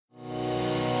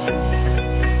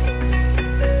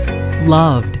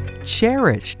Loved,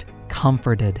 cherished,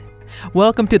 comforted.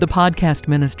 Welcome to the podcast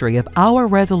ministry of Our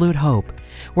Resolute Hope,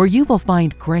 where you will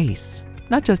find grace,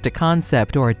 not just a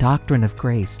concept or a doctrine of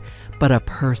grace, but a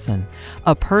person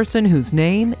whose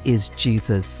name is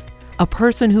Jesus, a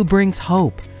person who brings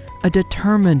hope, a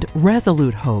determined,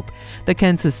 resolute hope that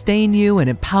can sustain you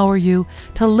and empower you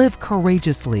to live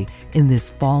courageously in this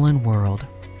fallen world.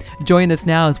 Join us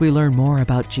now as we learn more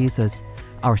about Jesus,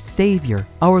 our Savior,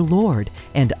 our Lord,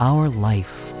 and our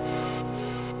life.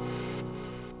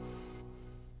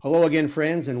 Hello again,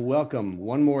 friends, and welcome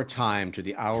one more time to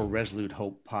the Our Resolute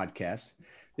Hope podcast.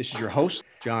 This is your host,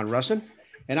 John Russin,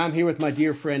 and I'm here with my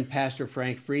dear friend, Pastor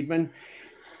Frank Friedman,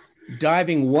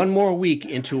 diving one more week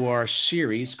into our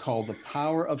series called The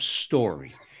Power of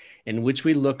Story, in which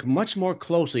we look much more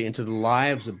closely into the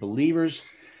lives of believers,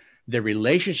 their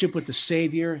relationship with the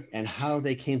Savior, and how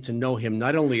they came to know him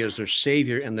not only as their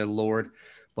Savior and their Lord,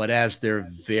 but as their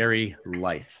very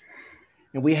life.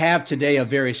 And we have today a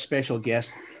very special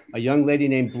guest, a young lady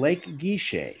named Blake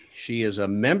Guichet. She is a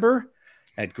member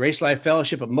at Grace Life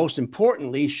Fellowship, but most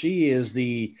importantly, she is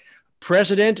the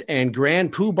president and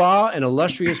grand poobah and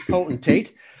illustrious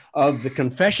potentate of the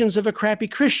Confessions of a Crappy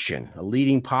Christian, a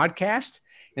leading podcast.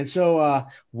 And so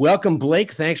welcome,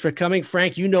 Blake. Thanks for coming.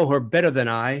 Frank, you know her better than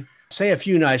I. Say a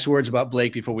few nice words about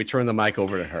Blake before we turn the mic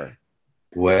over to her.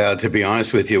 Well, to be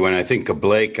honest with you, when I think of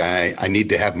Blake, I need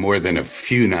to have more than a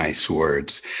few nice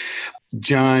words.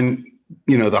 John,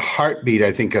 you know, the heartbeat,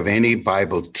 I think, of any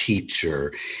Bible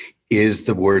teacher is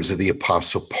the words of the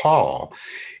Apostle Paul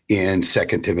in 2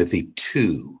 Timothy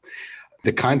 2.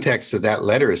 The context of that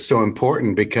letter is so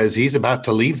important because he's about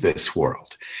to leave this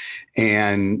world.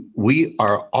 And we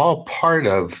are all part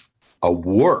of a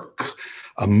work,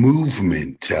 a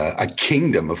movement, a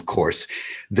kingdom, of course,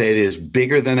 that is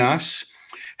bigger than us,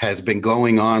 has been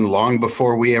going on long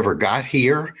before we ever got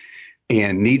here,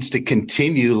 and needs to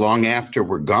continue long after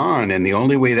we're gone. And the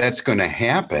only way that's going to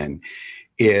happen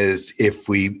is if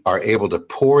we are able to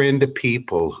pour into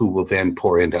people who will then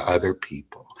pour into other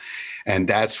people. And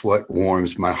that's what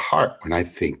warms my heart when I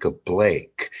think of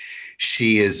Blake.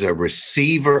 She is a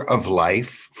receiver of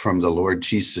life from the Lord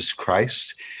Jesus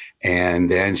Christ. And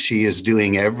then she is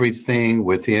doing everything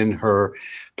within her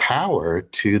power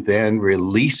to then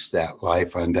release that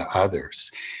life unto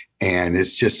others. And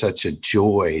it's just such a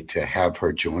joy to have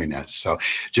her join us. So,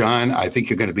 John, I think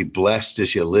you're going to be blessed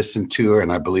as you listen to her,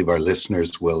 and I believe our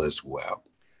listeners will as well.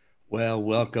 Well,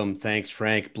 welcome. Thanks,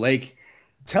 Frank. Blake,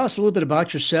 tell us a little bit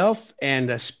about yourself,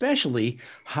 and especially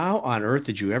how on earth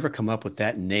did you ever come up with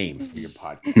that name for your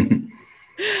podcast?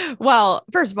 Well,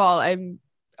 first of all, I'm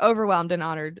overwhelmed and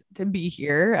honored to be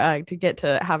here, to get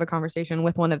to have a conversation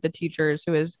with one of the teachers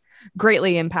who has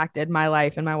greatly impacted my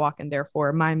life and my walk, and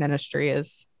therefore my ministry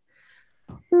is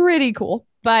pretty cool.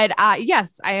 But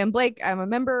yes, I am Blake. I'm a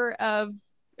member of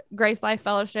Grace Life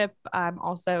Fellowship. I'm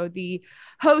also the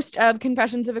host of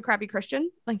Confessions of a Crappy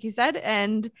Christian, like you said.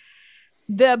 And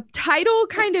the title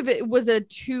it was a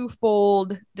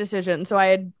twofold decision. So I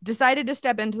had decided to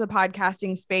step into the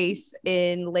podcasting space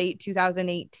in late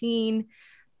 2018.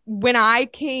 When I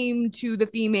came to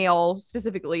the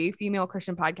specifically female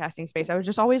Christian podcasting space, I was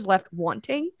just always left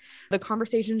wanting. The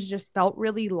conversations just felt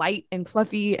really light and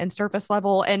fluffy and surface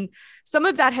level. And some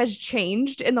of that has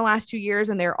changed in the last 2 years.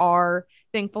 And there are,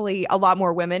 thankfully, a lot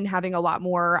more women having a lot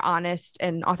more honest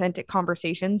and authentic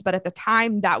conversations. But at the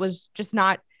time, that was just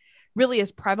not really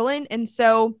as prevalent. And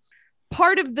so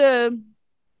part of the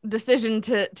decision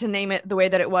to name it the way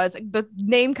that it was, the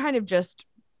name kind of just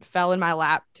fell in my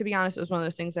lap. To be honest, it was one of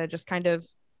those things I just kind of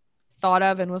thought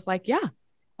of and was like, yeah,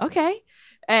 okay.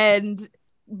 And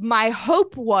my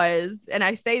hope was, and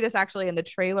I say this actually in the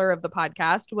trailer of the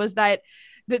podcast, was that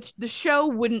the show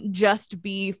wouldn't just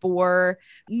be for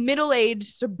middle-aged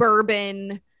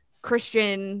suburban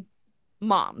Christian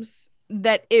moms,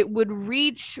 that it would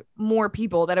reach more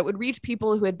people, that it would reach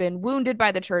people who had been wounded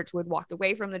by the church, who had walked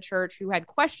away from the church, who had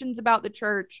questions about the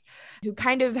church, who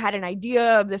kind of had an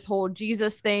idea of this whole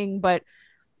Jesus thing, but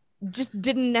just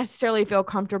didn't necessarily feel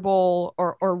comfortable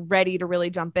or ready to really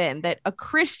jump in. That a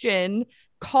Christian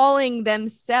calling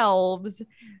themselves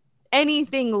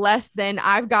anything less than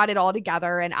I've got it all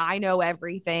together and I know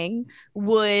everything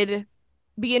would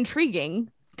be intriguing,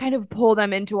 kind of pull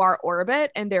them into our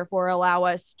orbit, and therefore allow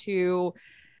us to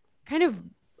kind of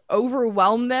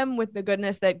overwhelm them with the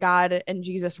goodness that God and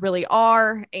Jesus really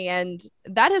are. And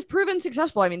that has proven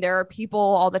successful. I mean, there are people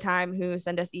all the time who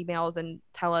send us emails and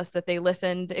tell us that they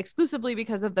listened exclusively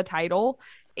because of the title.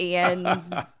 And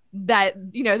that,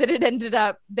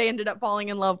 that they ended up falling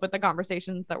in love with the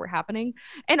conversations that were happening.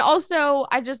 And also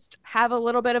I just have a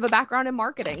little bit of a background in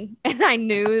marketing, and I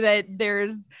knew that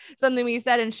there's something we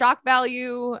said in shock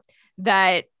value,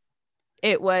 that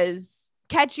it was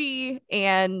catchy,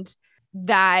 and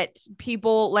that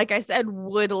people, like I said,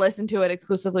 would listen to it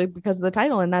exclusively because of the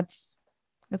title. And that's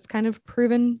kind of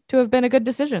proven to have been a good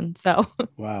decision. So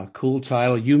Wow, cool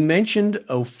title. You mentioned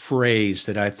a phrase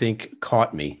that I think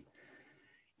caught me.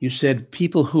 You said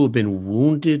people who have been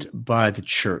wounded by the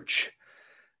church.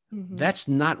 That's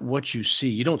not what you see.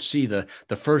 You don't see the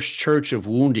first church of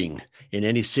wounding in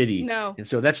any city. No. And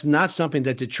so that's not something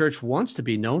that the church wants to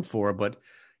be known for. But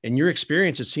in your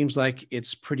experience, it seems like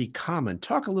it's pretty common.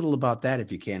 Talk a little about that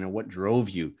if you can, and what drove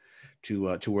you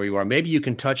to where you are. Maybe you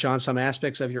can touch on some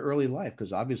aspects of your early life,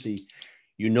 because obviously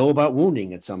you know about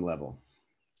wounding at some level.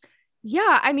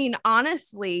 Yeah, I mean,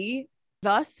 honestly,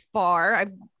 thus far,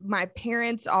 my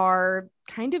parents are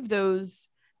kind of those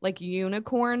like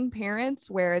unicorn parents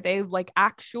where they like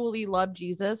actually love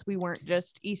Jesus. We weren't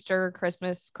just Easter,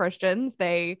 Christmas Christians.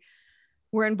 They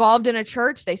were involved in a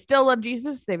church. They still love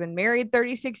Jesus. They've been married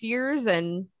 36 years.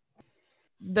 And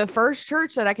the first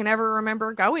church that I can ever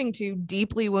remember going to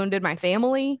deeply wounded my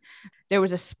family. There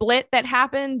was a split that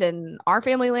happened, and our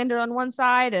family landed on one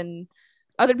side and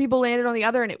other people landed on the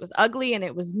other, and it was ugly and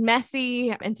it was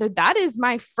messy. And so that is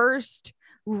my first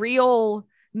real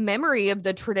memory of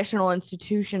the traditional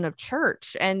institution of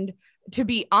church. And to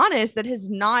be honest, that has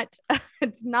not,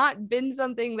 it's not been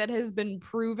something that has been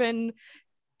proven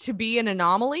to be an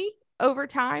anomaly over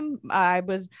time. I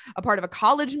was a part of a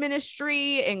college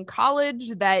ministry in college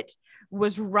that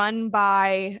was run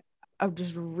by a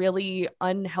just really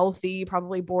unhealthy,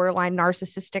 probably borderline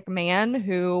narcissistic man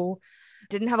who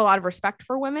didn't have a lot of respect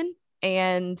for women,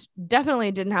 and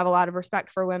definitely didn't have a lot of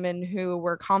respect for women who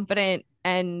were confident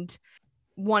and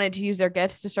wanted to use their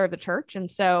gifts to serve the church. And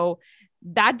so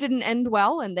that didn't end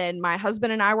well. And then my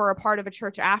husband and I were a part of a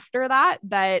church after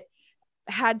that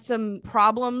had some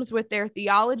problems with their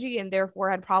theology, and therefore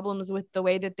had problems with the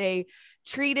way that they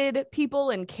treated people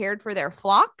and cared for their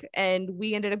flock. And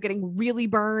we ended up getting really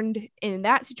burned in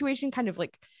that situation, kind of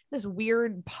like this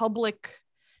weird public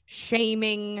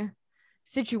shaming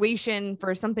situation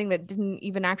for something that didn't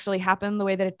even actually happen the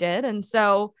way that it did. And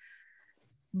so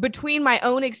between my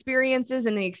own experiences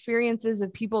and the experiences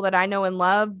of people that I know and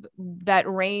love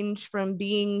that range from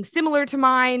being similar to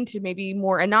mine to maybe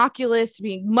more innocuous, to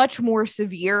being much more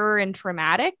severe and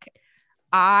traumatic,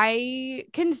 I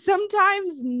can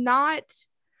sometimes not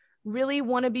really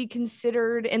want to be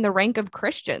considered in the rank of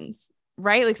Christians,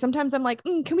 right? Like sometimes I'm like,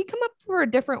 can we come up for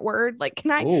a different word? Like,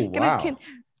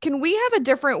 can we have a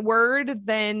different word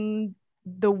than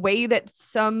the way that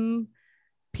some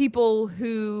people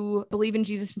who believe in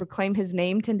Jesus and proclaim his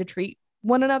name tend to treat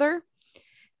one another?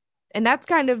 And that's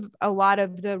kind of a lot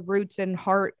of the roots and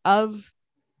heart of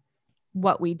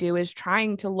what we do, is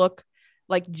trying to look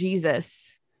like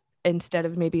Jesus instead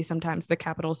of maybe sometimes the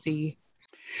capital C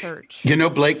church.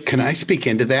 Blake, can I speak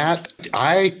into that?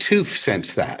 I too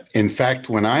sense that. In fact,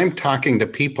 when I'm talking to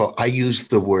people, I use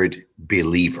the word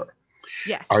believer.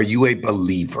 Yes. Are you a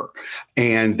believer?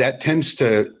 And that tends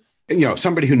to,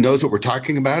 somebody who knows what we're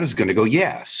talking about is going to go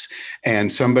yes.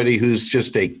 And somebody who's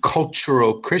just a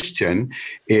cultural Christian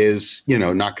is,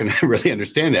 not going to really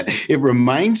understand that. It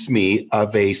reminds me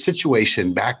of a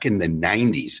situation back in the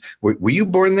 90s. Were you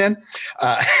born then?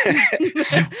 I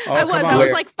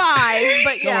was like 5,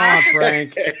 but yeah. Come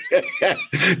on, Frank.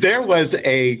 There was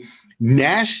a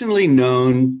nationally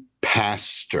known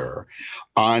pastor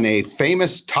on a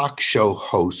famous talk show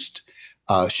host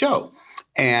show.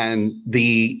 And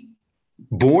the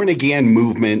born again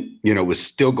movement, was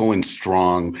still going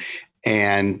strong.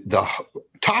 And the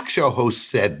talk show host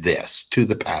said this to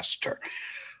the pastor: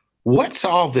 "What's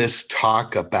all this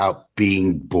talk about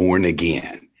being born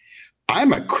again?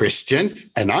 I'm a Christian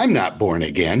and I'm not born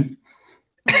again."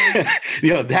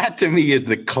 That to me is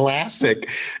the classic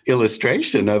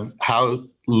illustration of how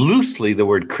loosely the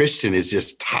word Christian is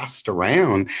just tossed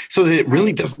around, so that it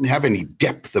really doesn't have any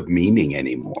depth of meaning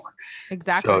anymore.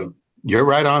 Exactly. So you're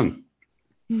right on.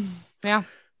 Yeah.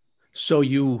 So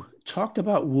you talked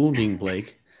about wounding,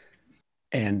 Blake,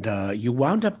 and you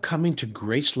wound up coming to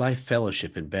Grace Life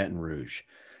Fellowship in Baton Rouge.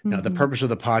 Now, the purpose of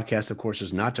the podcast, of course,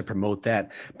 is not to promote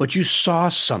that, but you saw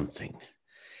something.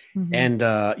 And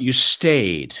you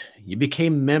stayed, you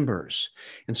became members.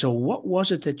 And so what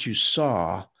was it that you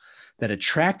saw that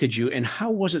attracted you, and how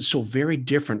was it so very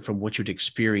different from what you'd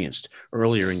experienced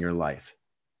earlier in your life?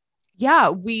 Yeah,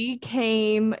 we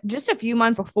came just a few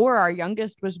months before our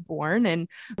youngest was born, and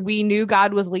we knew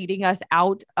God was leading us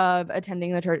out of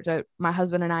attending the church that my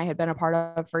husband and I had been a part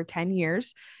of for 10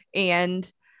 years,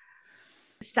 and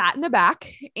sat in the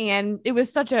back. And it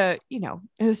was such a, it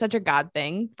was such a God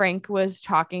thing. Frank was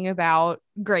talking about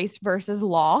grace versus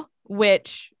law,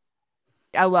 which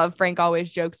I love. Frank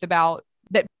always jokes about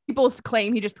that people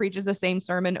claim he just preaches the same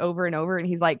sermon over and over. And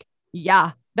he's like,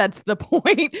 yeah, that's the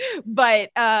point. But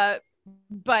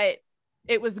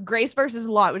it was grace versus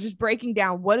law. It was just breaking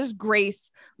down, what is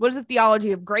grace? What does the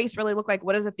theology of grace really look like?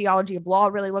 What does the theology of law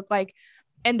really look like?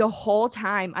 And the whole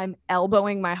time I'm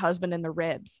elbowing my husband in the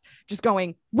ribs, just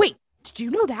going, wait, did you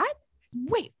know that?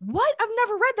 Wait, what? I've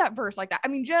never read that verse like that. I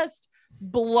mean, just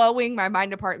blowing my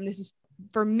mind apart. And this is,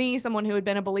 for me, someone who had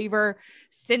been a believer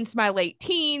since my late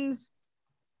teens.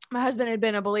 My husband had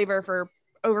been a believer for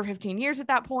over 15 years at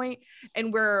that point.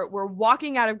 And we're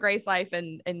walking out of Grace Life,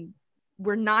 and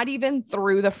we're not even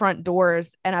through the front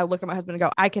doors. And I look at my husband and go,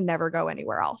 I can never go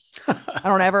anywhere else. I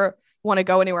don't ever want to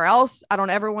go anywhere else. I don't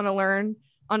ever want to learn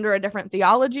under a different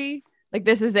theology. Like,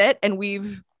 this is it. And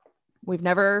we've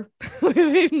never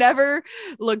we've never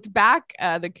looked back.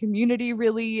 The community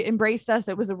really embraced us.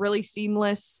 It was a really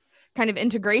seamless kind of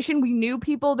integration. We knew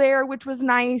people there, which was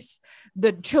nice.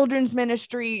 The children's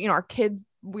ministry, our kids,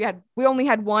 we only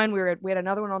had one. We had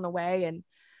another one on the way, and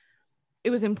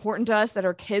it was important to us that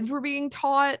our kids were being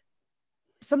taught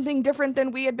something different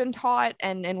than we had been taught,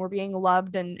 and were being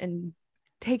loved and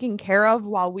taken care of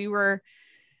while we were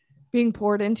being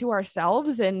poured into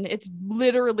ourselves. And it's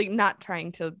literally not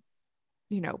trying to,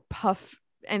 puff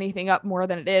anything up more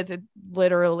than it is. It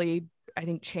literally, I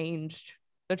think, changed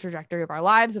the trajectory of our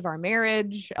lives, of our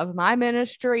marriage, of my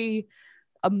ministry.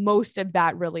 Most of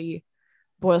that really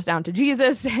boils down to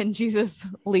Jesus, and Jesus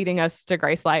leading us to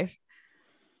Grace Life.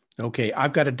 Okay,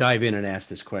 I've got to dive in and ask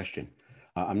this question.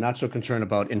 I'm not so concerned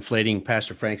about inflating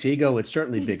Pastor Frank's ego. It's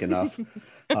certainly big enough.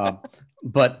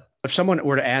 But if someone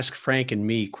were to ask Frank and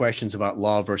me questions about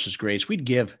law versus grace, we'd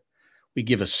give a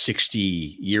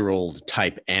 60-year-old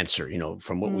type answer,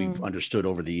 from what we've understood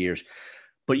over the years.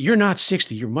 But you're not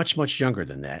 60. You're much, much younger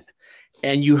than that.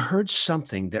 And you heard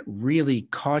something that really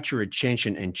caught your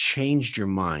attention and changed your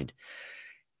mind.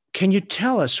 Can you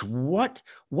tell us what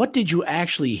did you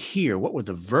actually hear? What were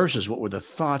the verses? What were the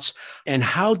thoughts? And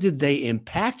how did they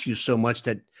impact you so much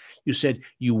that you said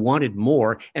you wanted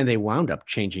more, and they wound up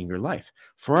changing your life?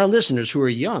 For our listeners who are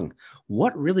young,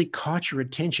 what really caught your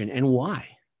attention and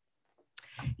why?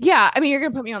 Yeah, I mean, you're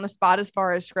going to put me on the spot as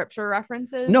far as scripture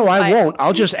references. No, I won't.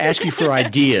 I'll just ask you for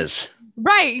ideas.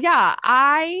 Right. Yeah.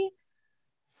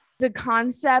 The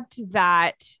concept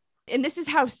that, and this is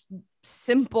how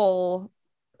simple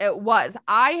it was.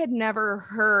 I had never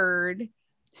heard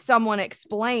someone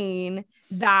explain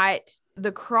that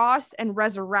the cross and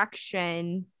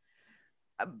resurrection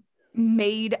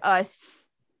made us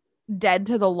dead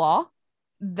to the law,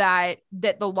 that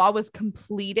the law was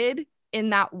completed in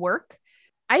that work.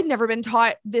 I'd never been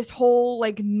taught this whole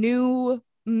new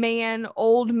man,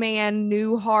 old man,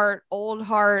 new heart, old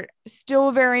heart,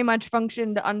 still very much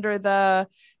functioned under the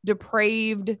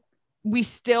depraved. We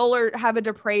still have a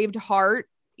depraved heart,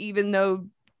 even though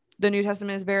the New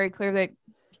Testament is very clear that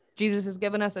Jesus has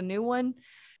given us a new one.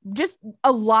 Just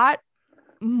a lot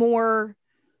more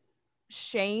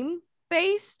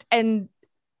shame-based, and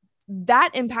that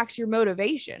impacts your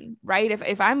motivation, right?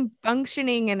 If I'm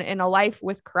functioning in a life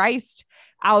with Christ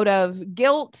out of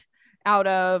guilt, out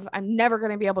of I'm never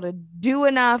going to be able to do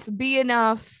enough, be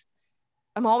enough,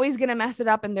 I'm always going to mess it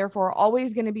up, and therefore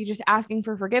always going to be just asking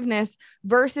for forgiveness,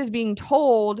 versus being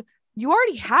told you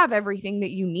already have everything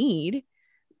that you need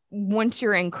once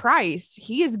you're in Christ.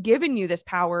 He has given you this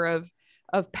power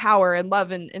of power and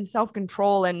love and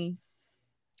self-control, and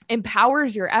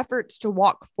empowers your efforts to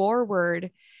walk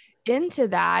forward into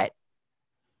that.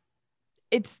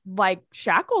 It's like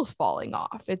shackles falling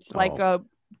off. It's like a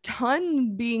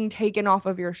ton being taken off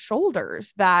of your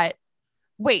shoulders, that,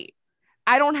 wait,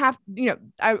 I don't have,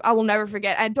 I will never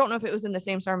forget. I don't know if it was in the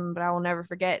same sermon, but I will never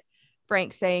forget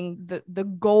Frank saying the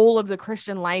goal of the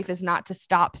Christian life is not to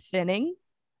stop sinning.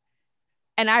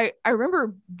 And I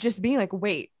remember just being like,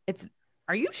 wait, is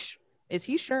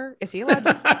he sure? Is he allowed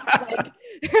to?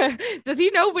 Does he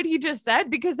know what he just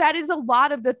said? Because that is a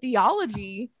lot of the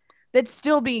theology that's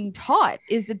still being taught,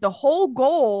 is that the whole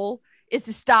goal is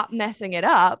to stop messing it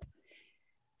up.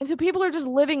 And so people are just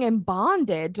living in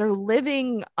bondage, or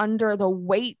living under the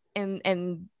weight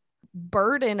and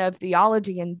burden of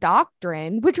theology and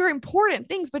doctrine, which are important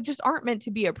things, but just aren't meant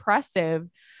to be oppressive,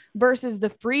 versus the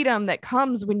freedom that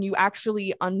comes when you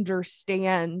actually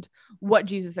understand what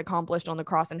Jesus accomplished on the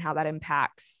cross and how that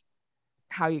impacts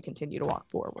how you continue to walk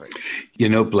forward.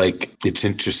 Blake, it's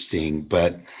interesting,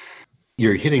 but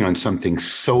you're hitting on something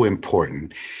so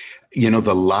important.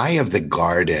 The lie of the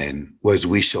garden was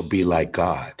we shall be like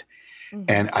God. Mm-hmm.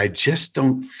 And I just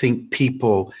don't think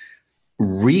people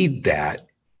read that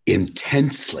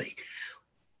intensely.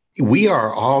 We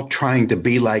are all trying to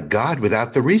be like God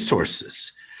without the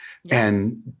resources. Yeah.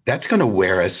 And that's going to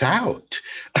wear us out.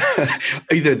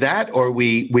 Either that or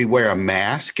we wear a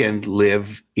mask and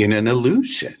live in an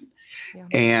illusion. Yeah.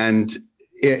 And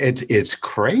it's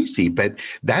crazy, but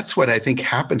that's what I think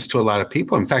happens to a lot of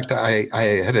people. In fact, I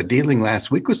had a dealing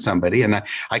last week with somebody, and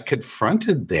I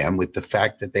confronted them with the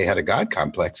fact that they had a God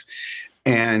complex,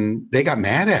 and they got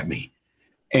mad at me.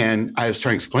 And I was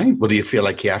trying to explain, well, do you feel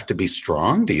like you have to be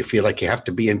strong? Do you feel like you have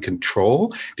to be in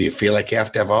control? Do you feel like you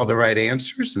have to have all the right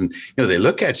answers? And, they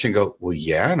look at you and go, well,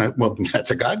 yeah. And well,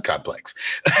 that's a God complex.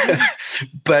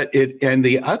 And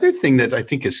the other thing that I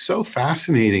think is so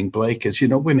fascinating, Blake, is,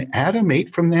 when Adam ate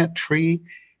from that tree,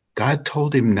 God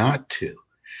told him not to.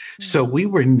 Mm-hmm. So we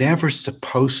were never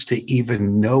supposed to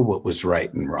even know what was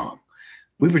right and wrong.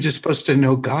 We were just supposed to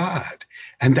know God.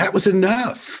 And that was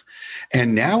enough.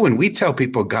 And now when we tell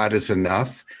people God is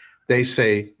enough, they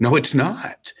say, no, it's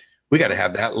not. We got to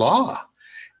have that law.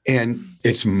 And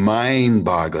it's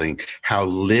mind-boggling how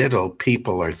little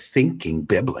people are thinking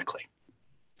biblically.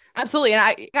 Absolutely. And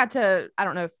I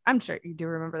don't know if, I'm sure you do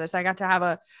remember this. I got to have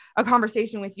a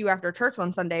conversation with you after church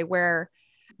one Sunday where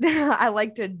I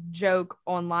like to joke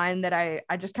online that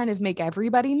I just kind of make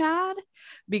everybody mad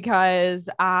because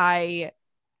I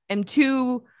am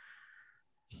too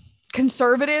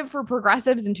conservative for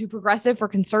progressives and too progressive for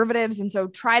conservatives. And so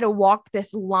try to walk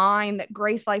this line that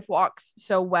Grace Life walks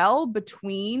so well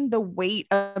between the weight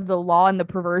of the law and the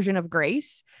perversion of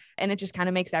grace. And it just kind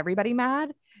of makes everybody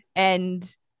mad. And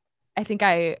I think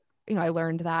I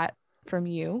learned that from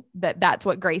you, that's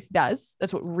what grace does.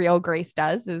 That's what real grace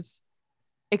does, is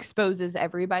exposes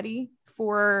everybody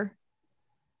for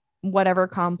whatever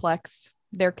complex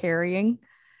they're carrying.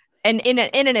 And in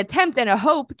an attempt and a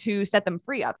hope to set them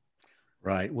free up.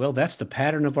 Right. Well, that's the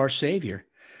pattern of our Savior.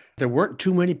 There weren't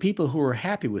too many people who were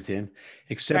happy with him,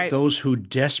 except those who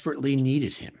desperately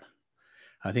needed him.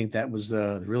 I think that was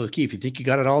the real key. If you think you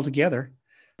got it all together,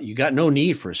 you got no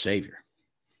need for a Savior.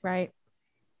 Right.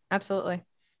 Absolutely.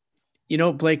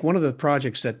 Blake, one of the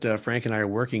projects that Frank and I are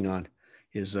working on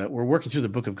is we're working through the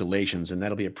book of Galatians, and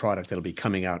that'll be a product that'll be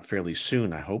coming out fairly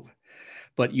soon, I hope.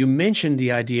 But you mentioned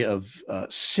the idea of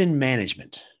sin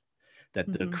management,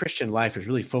 that the Christian life is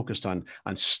really focused on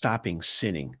stopping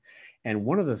sinning. And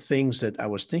one of the things that I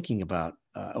was thinking about,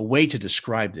 a way to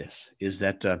describe this is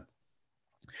that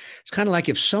it's kind of like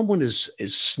if someone is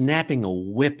snapping a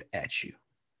whip at you.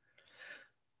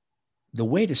 The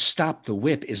way to stop the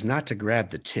whip is not to grab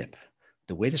the tip.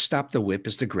 The way to stop the whip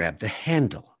is to grab the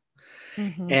handle.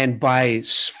 Mm-hmm. And by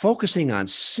focusing on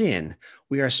sin,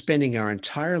 we are spending our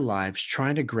entire lives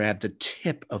trying to grab the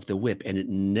tip of the whip, and it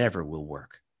never will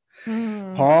work.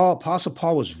 Apostle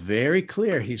Paul was very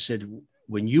clear. He said,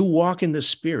 when you walk in the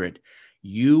Spirit,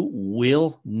 you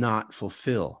will not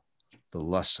fulfill the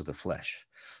lusts of the flesh.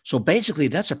 So basically,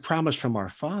 that's a promise from our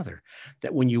Father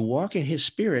that when you walk in his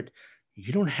Spirit,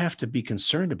 you don't have to be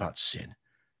concerned about sin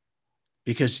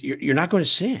because you're not going to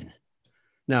sin.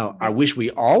 Now, I wish we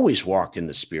always walked in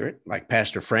the Spirit, like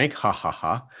Pastor Frank. Ha, ha,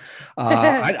 ha.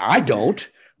 I don't.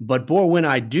 But boy, when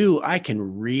I do, I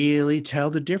can really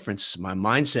tell the difference. My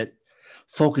mindset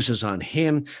focuses on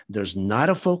him. There's not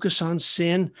a focus on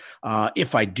sin.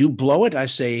 If I do blow it, I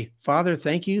say, Father,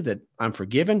 thank you that I'm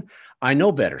forgiven. I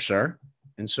know better, sir.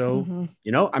 And so,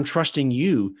 I'm trusting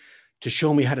you to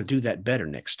show me how to do that better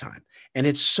next time. And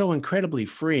it's so incredibly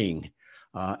freeing.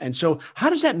 And so how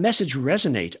does that message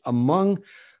resonate among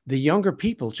the younger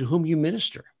people to whom you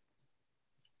minister?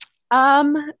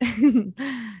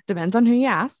 Depends on who you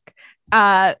ask.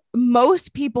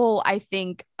 Most people, I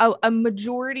think a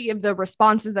majority of the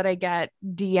responses that I get,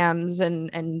 DMs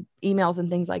and emails and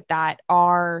things like that,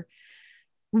 are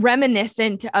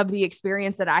reminiscent of the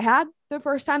experience that I had the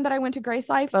first time that I went to Grace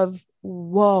Life of,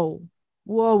 whoa,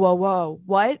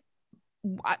 what?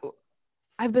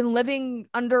 I've been living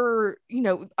under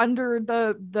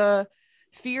the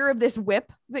fear of this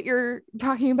whip that you're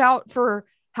talking about for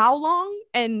how long?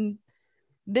 And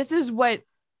this is what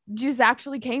Jesus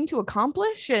actually came to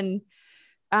accomplish. And,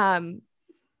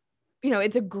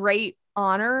 it's a great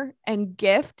honor and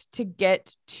gift to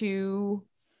get to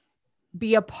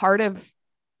be a part of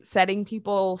setting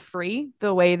people free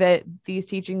the way that these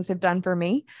teachings have done for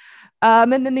me.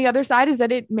 And then the other side is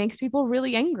that it makes people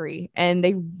really angry and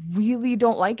they really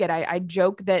don't like it. I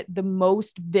joke that the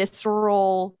most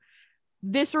visceral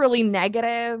viscerally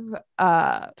negative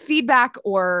feedback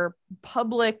or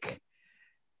public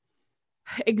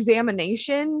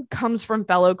examination comes from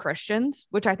fellow Christians,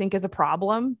 which I think is a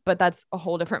problem, but that's a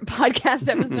whole different podcast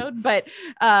episode. But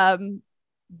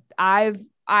I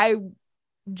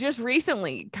just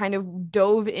recently kind of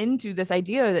dove into this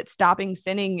idea that stopping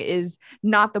sinning is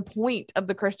not the point of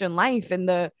the Christian life, and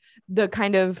the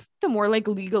kind of the more like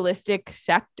legalistic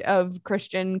sect of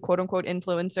Christian quote unquote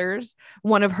influencers.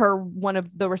 One of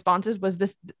the responses was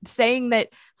this, saying that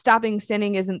stopping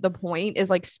sinning isn't the point is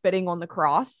like spitting on the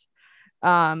cross.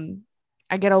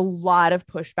 I get a lot of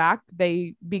pushback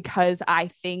because I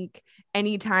think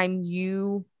anytime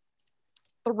you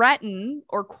threaten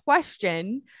or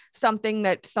question something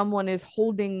that someone is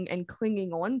holding and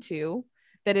clinging on to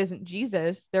that isn't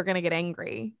Jesus, they're going to get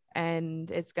angry, and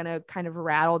it's going to kind of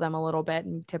rattle them a little bit.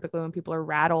 And typically when people are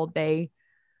rattled, they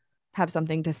have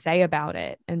something to say about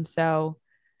it. And so,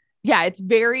 yeah, I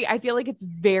feel like it's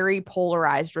very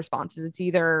polarized responses. It's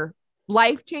either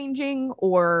life-changing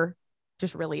or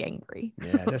just really angry.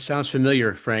 Yeah, that sounds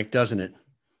familiar, Frank, doesn't it?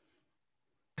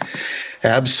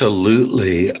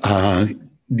 Absolutely.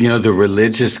 The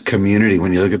religious community,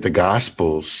 when you look at the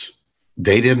Gospels,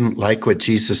 they didn't like what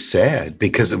Jesus said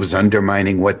because it was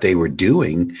undermining what they were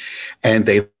doing, and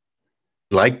they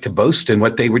liked to boast in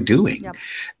what they were doing. Yep.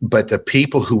 But the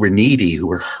people who were needy, who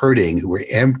were hurting, who were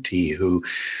empty, who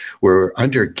were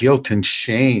under guilt and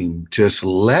shame, just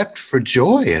leapt for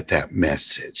joy at that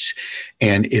message.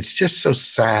 And it's just so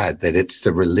sad that it's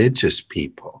the religious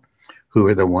people who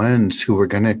are the ones who are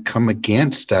going to come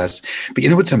against us. But you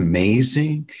know what's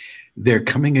amazing? They're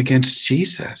coming against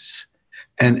Jesus.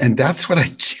 And that's what I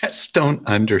just don't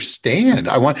understand.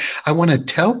 I want to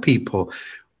tell people,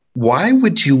 why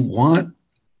would you want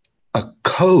a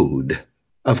code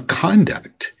of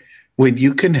conduct when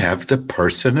you can have the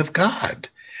person of God?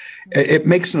 It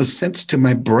makes no sense to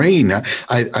my brain.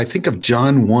 I think of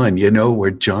John 1,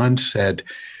 where John said,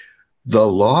 the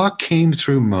law came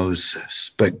through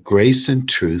Moses, but grace and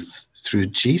truth through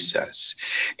Jesus.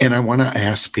 And I want to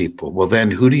ask people, well, then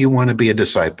who do you want to be a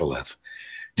disciple of?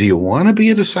 Do you want to be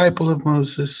a disciple of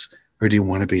Moses, or do you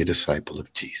want to be a disciple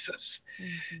of Jesus?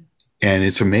 Mm-hmm. And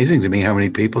it's amazing to me how many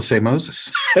people say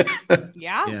Moses.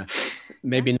 Yeah.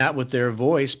 Maybe not with their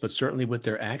voice, but certainly with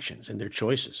their actions and their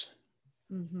choices.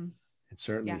 Mm-hmm. And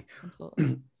certainly. Yeah,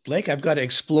 absolutely. Blake, I've got to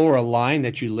explore a line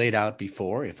that you laid out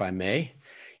before, if I may.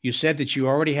 You said that you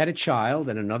already had a child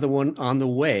and another one on the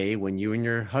way when you and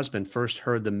your husband first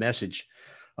heard the message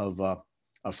of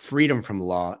freedom from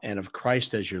law and of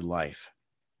Christ as your life.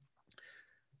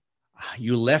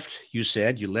 You left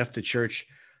the church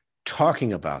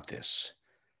talking about this.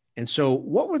 And so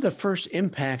what were the first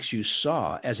impacts you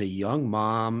saw as a young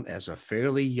mom, as a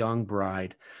fairly young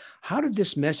bride? How did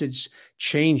this message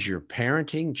change your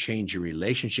parenting, change your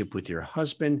relationship with your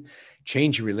husband,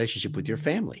 change your relationship with your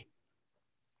family?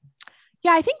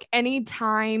 Yeah, I think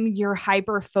anytime you're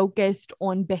hyper focused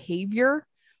on behavior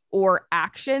or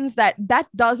actions, that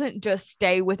doesn't just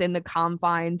stay within the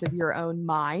confines of your own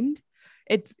mind.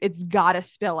 It's got to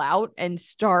spill out and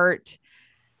start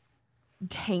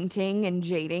tainting and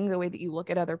jading the way that you look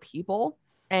at other people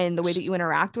and the way that you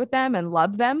interact with them and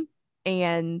love them.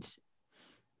 And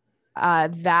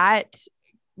that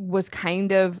was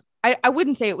kind of, I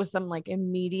wouldn't say it was some like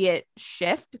immediate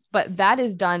shift, but that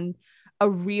has done a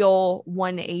real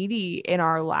 180 in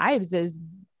our lives, is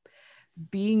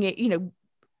being,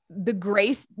 the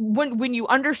grace, when you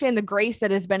understand the grace that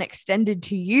has been extended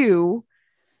to you,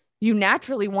 you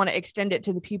naturally want to extend it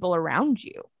to the people around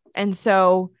you. And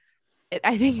so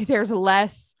I think there's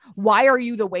less, why are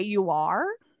you the way you are?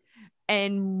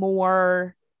 And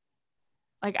more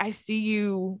like, I see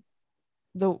you,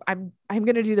 I'm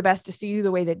going to do the best to see you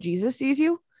the way that Jesus sees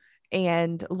you,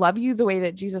 and love you the way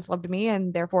that Jesus loved me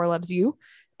and therefore loves you.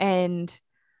 And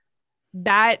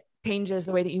that changes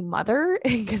the way that you mother,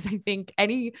 because I think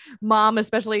any mom,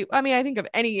 especially, I think of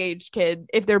any age kid,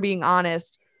 if they're being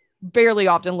honest, fairly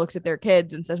often looks at their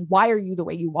kids and says, why are you the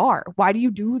way you are? Why do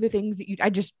you do the things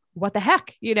that what the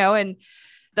heck, and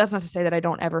that's not to say that I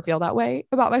don't ever feel that way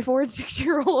about my 4 and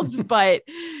 6-year-olds, but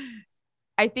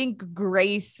I think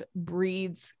grace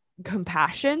breeds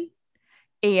compassion,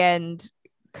 and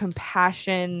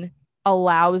compassion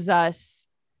allows us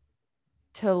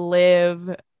to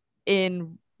live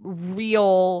in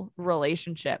real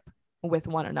relationship with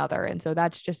one another. And so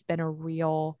that's just been a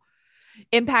real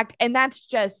impact. And that's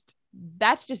just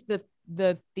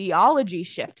the theology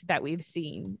shift that we've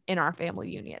seen in our family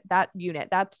unit.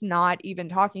 That's not even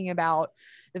talking about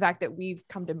the fact that we've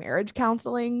come to marriage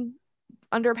counseling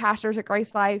under pastors at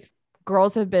Grace Life.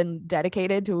 Girls have been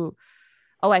dedicated to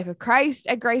a life of Christ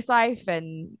at Grace Life,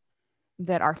 and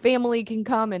that our family can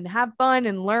come and have fun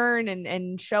and learn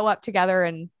and show up together.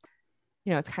 And,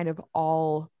 it's kind of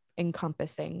all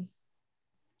encompassing.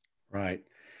 Right.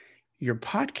 Your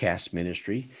podcast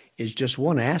ministry is just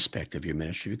one aspect of your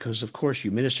ministry because, of course,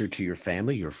 you minister to your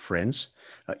family, your friends,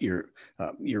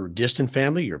 your distant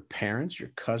family, your parents, your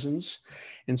cousins.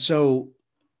 And so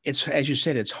it's, as you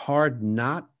said, it's hard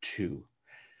not to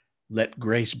let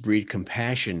grace breed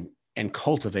compassion and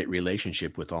cultivate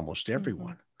relationship with almost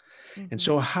everyone. Mm-hmm. And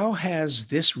so how has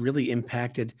this really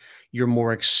impacted your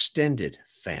more extended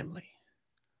family?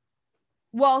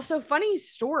 Well, so funny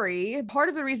story. Part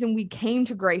of the reason we came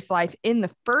to Grace Life in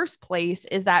the first place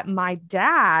is that my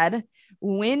dad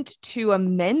went to a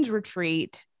men's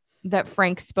retreat that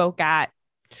Frank spoke at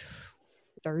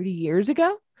 30 years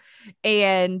ago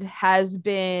and has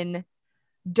been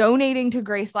donating to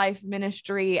Grace Life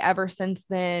Ministry ever since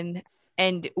then.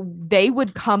 And they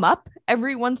would come up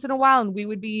every once in a while, and we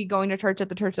would be going to church at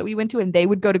the church that we went to, and they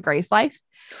would go to Grace Life,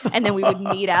 and then we would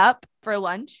meet up for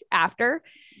lunch after.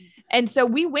 And so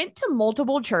we went to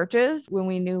multiple churches when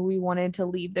we knew we wanted to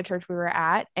leave the church we were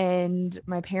at. And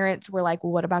my parents were like,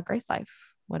 well, what about Grace Life?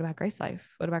 What about Grace Life?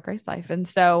 What about Grace Life? And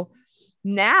so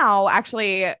now,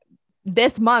 actually,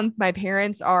 this month, my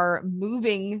parents are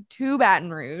moving to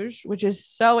Baton Rouge, which is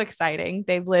so exciting.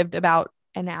 They've lived about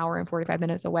an hour and 45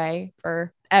 minutes away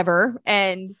forever.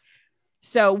 And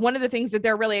so one of the things that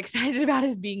they're really excited about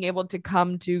is being able to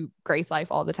come to Grace Life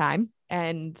all the time.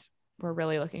 And we're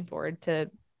really looking forward to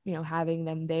having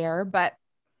them there. But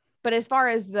as far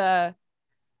as the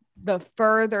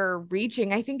further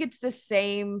reaching, I think it's the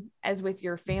same as with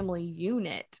your family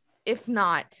unit, if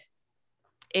not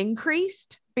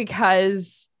increased,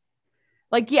 because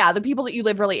the people that you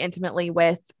live really intimately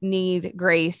with need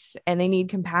grace and they need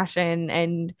compassion,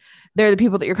 and they're the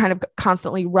people that you're kind of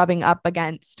constantly rubbing up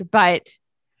against. But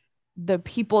the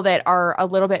people that are a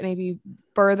little bit maybe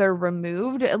further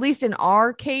removed, at least in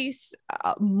our case,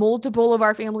 multiple of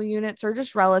our family units are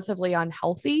just relatively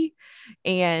unhealthy.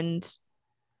 And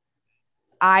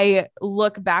I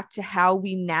look back to how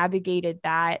we navigated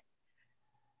that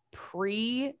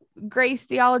pre-grace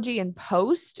theology and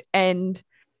post. And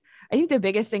I think the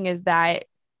biggest thing is that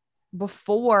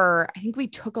before, I think we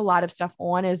took a lot of stuff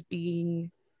on as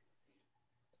being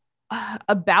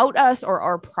about us or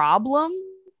our problem,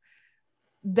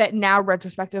 that now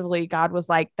retrospectively God was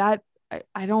like, that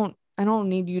I don't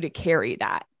need you to carry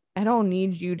that. I don't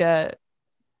need you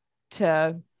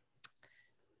to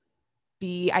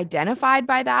be identified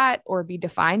by that or be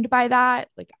defined by that.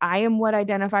 Like, I am what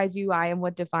identifies you. I am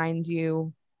what defines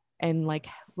you. And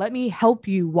let me help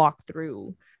you walk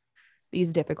through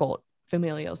these difficult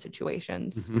familial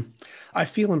situations. Mm-hmm. I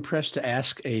feel impressed to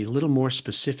ask a little more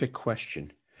specific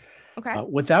question. Okay.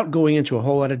 Without going into a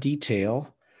whole lot of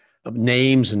detail of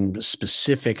names and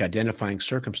specific identifying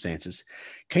circumstances,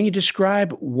 can you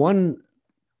describe one,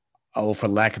 for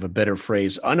lack of a better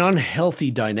phrase, an unhealthy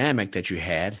dynamic that you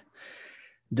had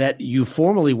that you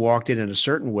formerly walked in a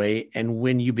certain way, and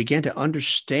when you began to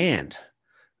understand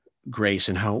grace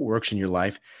and how it works in your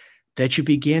life, that you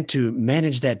began to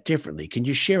manage that differently? Can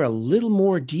you share a little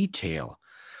more detail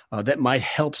that might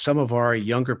help some of our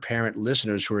younger parent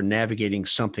listeners who are navigating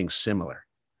something similar?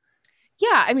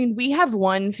 Yeah. I mean, we have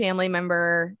one family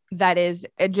member that is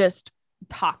just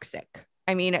toxic.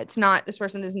 I mean, this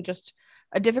person isn't just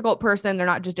a difficult person. They're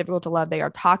not just difficult to love. They are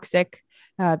toxic.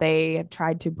 They have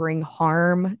tried to bring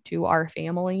harm to our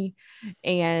family.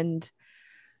 And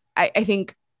I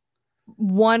think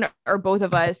one or both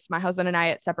of us, my husband and I,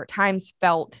 at separate times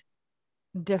felt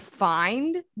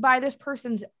defined by this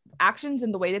person's actions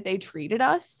and the way that they treated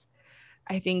us.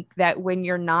 I think that when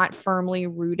you're not firmly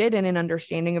rooted in an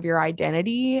understanding of your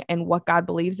identity and what God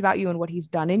believes about you and what he's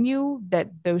done in you,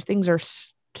 that those things are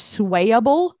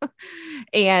swayable.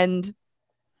 And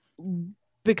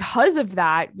because of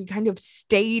that, we kind of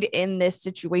stayed in this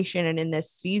situation and in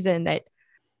this season that,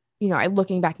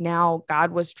 looking back now,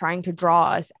 God was trying to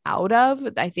draw us out of.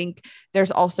 I think there's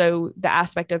also the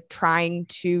aspect of trying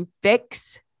to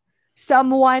fix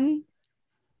someone.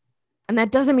 And that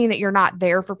doesn't mean that you're not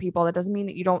there for people. That doesn't mean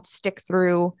that you don't stick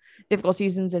through difficult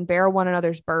seasons and bear one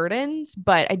another's burdens.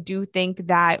 But I do think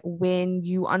that when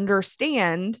you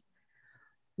understand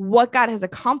what God has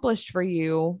accomplished for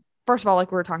you, first of all,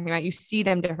 like we were talking about, you see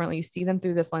them differently. You see them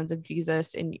through this lens of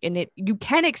Jesus, and you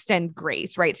can extend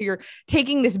grace, right? So you're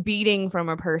taking this beating from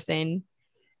a person,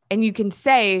 and you can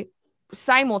say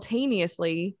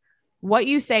simultaneously, what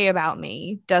you say about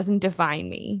me doesn't define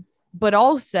me, but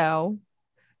also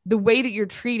the way that you're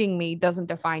treating me doesn't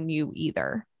define you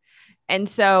either. And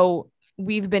so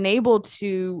we've been able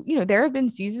to, there have been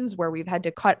seasons where we've had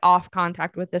to cut off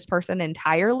contact with this person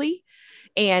entirely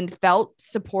and felt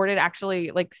supported,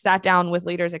 actually like sat down with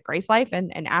leaders at Grace Life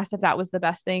and asked if that was the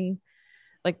best thing,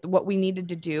 like what we needed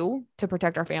to do to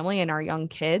protect our family and our young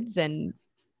kids, and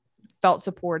felt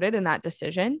supported in that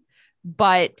decision,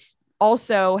 but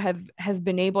also have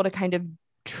been able to kind of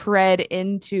tread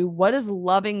into what is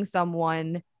loving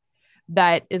someone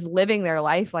that is living their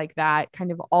life like that,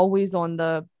 kind of always on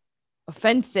the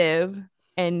offensive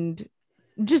and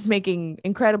just making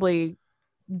incredibly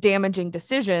damaging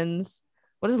decisions.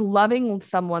 What does loving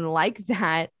someone like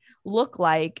that look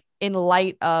like in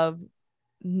light of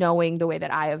knowing the way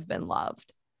that I have been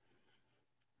loved?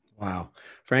 Wow.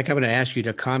 Frank, I'm going to ask you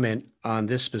to comment on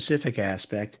this specific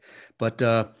aspect, but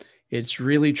it's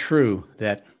really true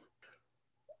that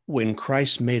when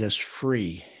Christ made us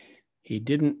free, he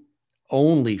didn't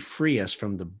only free us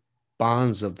from the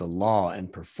bonds of the law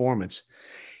and performance.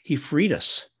 He freed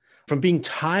us from being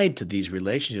tied to these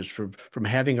relationships, from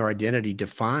having our identity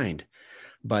defined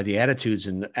by the attitudes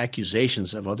and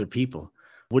accusations of other people.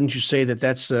 Wouldn't you say that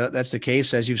that's the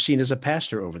case, as you've seen as a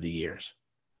pastor over the years?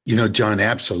 John,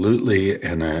 absolutely.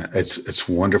 And it's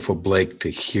wonderful, Blake, to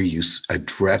hear you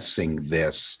addressing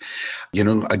this.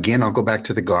 Again, I'll go back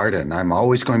to the garden. I'm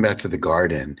always going back to the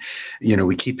garden.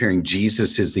 We keep hearing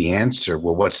Jesus is the answer.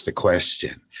 Well, what's the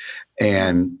question?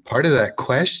 And part of that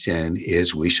question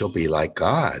is we shall be like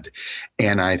God.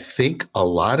 And I think a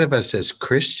lot of us as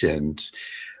Christians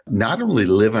not only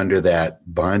live under that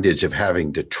bondage of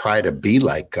having to try to be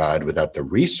like God without the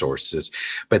resources,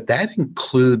 but that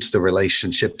includes the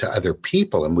relationship to other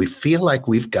people. And we feel like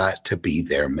we've got to be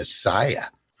their Messiah.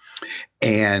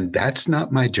 And that's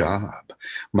not my job.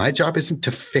 My job isn't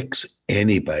to fix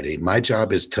anybody. My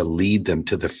job is to lead them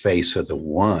to the face of the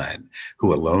one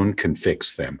who alone can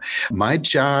fix them. My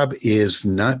job is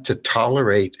not to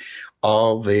tolerate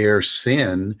all their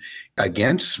sin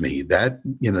against me.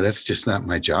 That's just not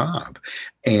my job.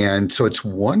 And so it's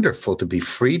wonderful to be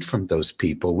freed from those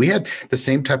people. We had the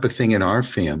same type of thing in our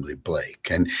family, Blake.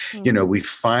 And, we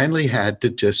finally had to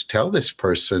just tell this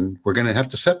person, we're going to have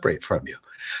to separate from you.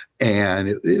 And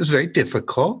it was very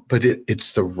difficult, but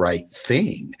it's the right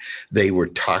thing. They were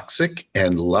toxic,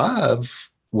 and love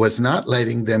was not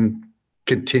letting them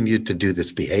continue to do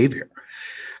this behavior.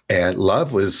 And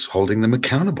love was holding them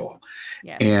accountable.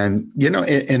 Yes. And,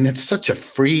 and it's such a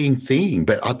freeing thing.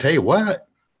 But I'll tell you what,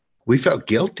 we felt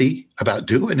guilty about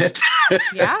doing it.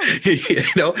 Yeah.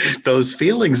 Those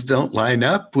feelings don't line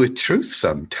up with truth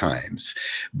sometimes.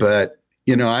 But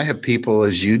I have people,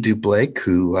 as you do, Blake,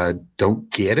 who don't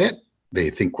get it. They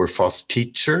think we're false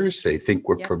teachers. They think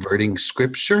we're perverting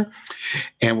scripture.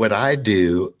 And what I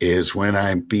do is when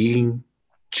I'm being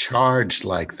charged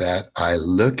like that, I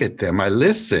look at them, I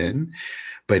listen,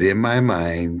 but in my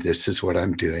mind, this is what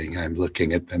I'm doing. I'm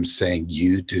looking at them saying,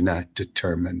 you do not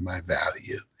determine my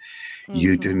value. Mm-hmm.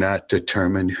 You do not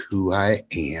determine who I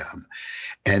am.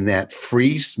 And that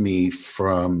frees me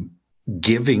from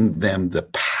giving them the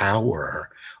power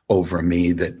over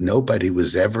me that nobody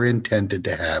was ever intended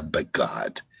to have but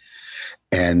God.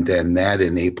 And then that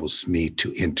enables me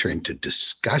to enter into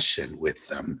discussion with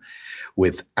them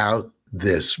without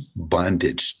this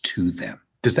bondage to them.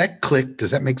 Does that click?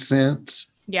 Does that make sense?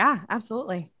 Yeah,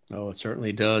 absolutely. Oh, it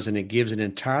certainly does. And it gives an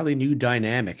entirely new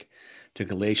dynamic to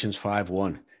Galatians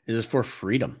 5:1. It is for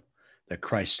freedom that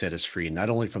Christ set us free, not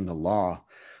only from the law,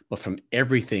 but from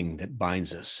everything that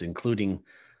binds us, including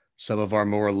some of our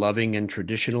more loving and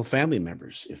traditional family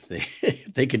members, if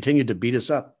they continue to beat us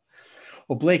up.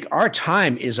 Well, Blake, our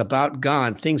time is about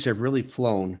gone. Things have really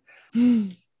flown.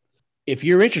 If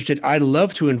you're interested, I'd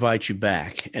love to invite you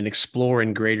back and explore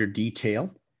in greater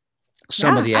detail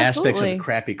some of the aspects of a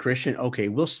crappy Christian. Okay,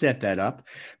 we'll set that up.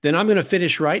 Then I'm going to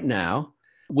finish right now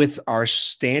with our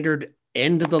standard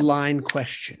end of the line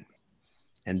question.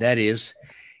 And that is,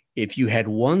 if you had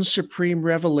one supreme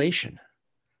revelation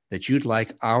that you'd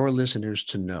like our listeners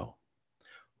to know,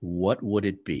 what would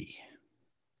it be?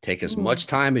 Take as much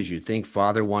time as you think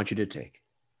Father wants you to take.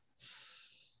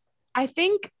 I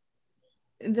think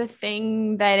the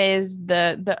thing that is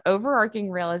the overarching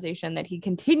realization that he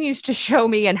continues to show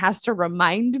me and has to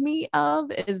remind me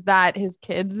of is that his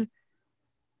kids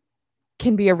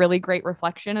can be a really great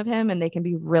reflection of him, and they can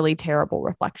be really terrible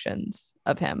reflections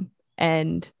of him.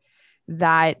 And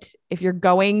that if you're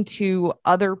going to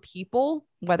other people,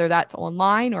 whether that's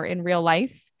online or in real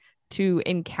life, to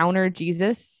encounter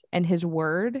Jesus and his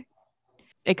word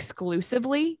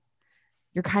exclusively,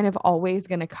 you're kind of always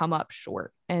going to come up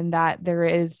short. And that there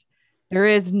is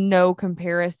no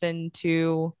comparison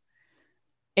to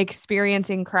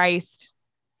experiencing Christ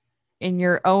in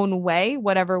your own way,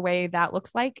 whatever way that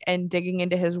looks like, and digging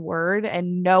into his word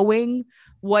and knowing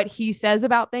what he says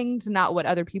about things, not what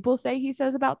other people say he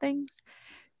says about things,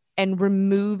 and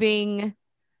removing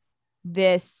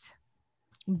this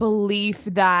belief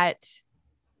that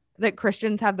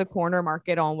Christians have the corner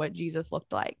market on what Jesus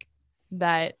looked like,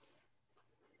 that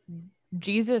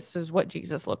Jesus is what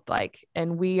Jesus looked like.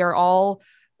 And we are all,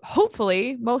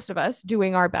 hopefully, most of us,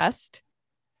 doing our best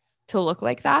to look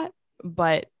like that.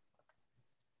 But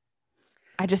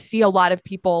I just see a lot of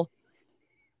people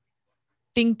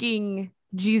thinking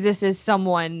Jesus is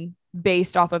someone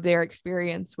based off of their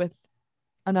experience with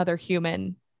another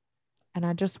human. And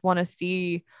I just want to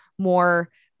see more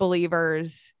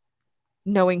believers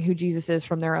knowing who Jesus is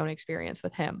from their own experience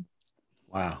with him.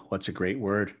 Wow, what's a great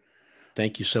word.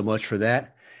 Thank you so much for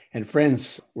that. And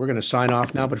friends, we're going to sign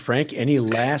off now. But Frank, any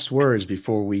last words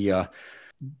before we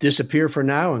disappear for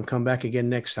now and come back again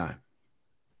next time?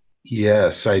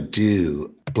 Yes, I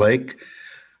do. Blake,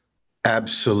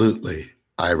 absolutely.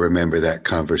 I remember that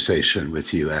conversation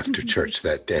with you after church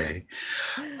that day.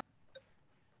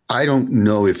 I don't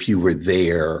know if you were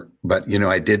there, but,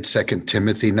 I did 2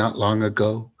 Timothy not long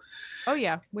ago. Oh,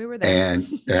 yeah, we were there.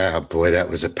 And boy, that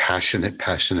was a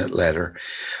passionate letter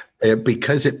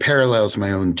because it parallels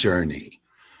my own journey.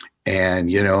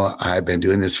 And, I've been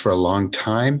doing this for a long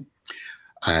time.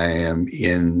 I am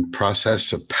in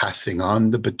process of passing on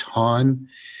the baton.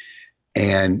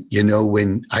 And,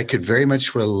 when I could very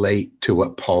much relate to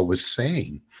what Paul was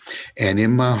saying. And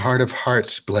in my heart of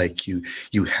hearts, Blake, you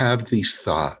have these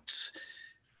thoughts.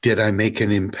 Did I make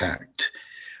an impact?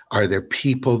 Are there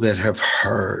people that have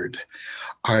heard?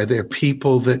 Are there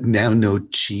people that now know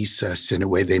Jesus in a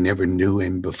way they never knew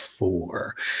him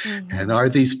before? Mm-hmm. And are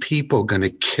these people going to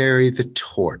carry the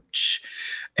torch?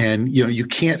 And, you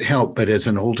can't help but as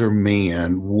an older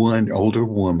man, one older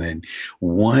woman,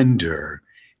 wonder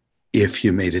if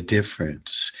you made a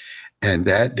difference. And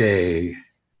that day,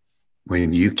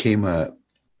 when you came up,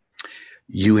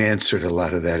 you answered a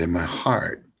lot of that in my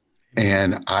heart.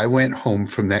 And I went home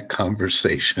from that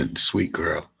conversation, sweet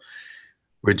girl,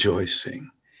 rejoicing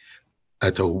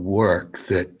at the work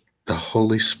that the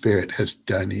Holy Spirit has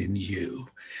done in you.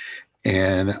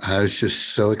 And I was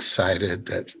just so excited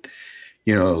that,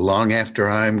 long after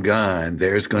I'm gone,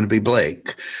 there's going to be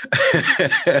Blake.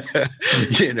 At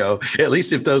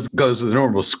least if those goes with the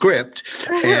normal script.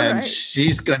 And right.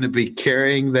 She's going to be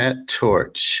carrying that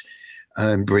torch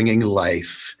and bringing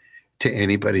life to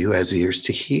anybody who has ears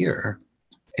to hear.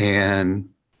 And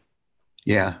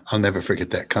yeah, I'll never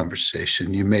forget that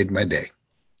conversation. You made my day.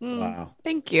 Wow.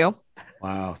 Thank you.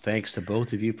 Wow. Thanks to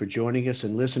both of you for joining us.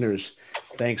 And listeners,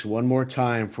 thanks one more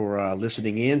time for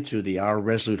listening in to the Our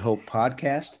Resolute Hope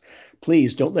podcast.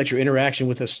 Please don't let your interaction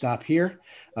with us stop here.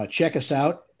 Check us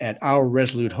out at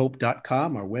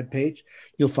ourresolutehope.com, our webpage.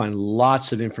 You'll find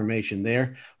lots of information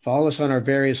there. Follow us on our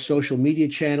various social media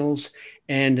channels.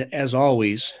 And as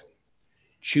always,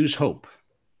 choose hope.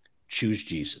 Choose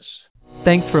Jesus.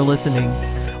 Thanks for listening.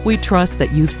 We trust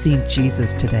that you've seen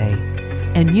Jesus today.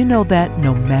 And you know that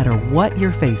no matter what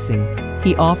you're facing,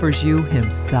 he offers you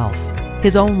himself,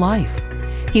 his own life.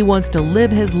 He wants to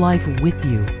live his life with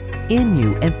you, in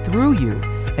you, and through you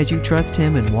as you trust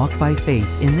him and walk by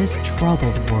faith in this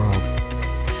troubled world.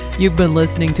 You've been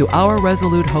listening to Our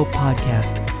Resolute Hope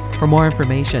podcast. For more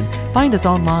information, find us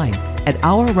online at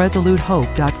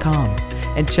ourresolutehope.com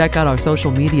and check out our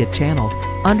social media channels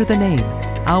under the name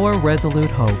Our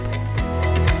Resolute Hope.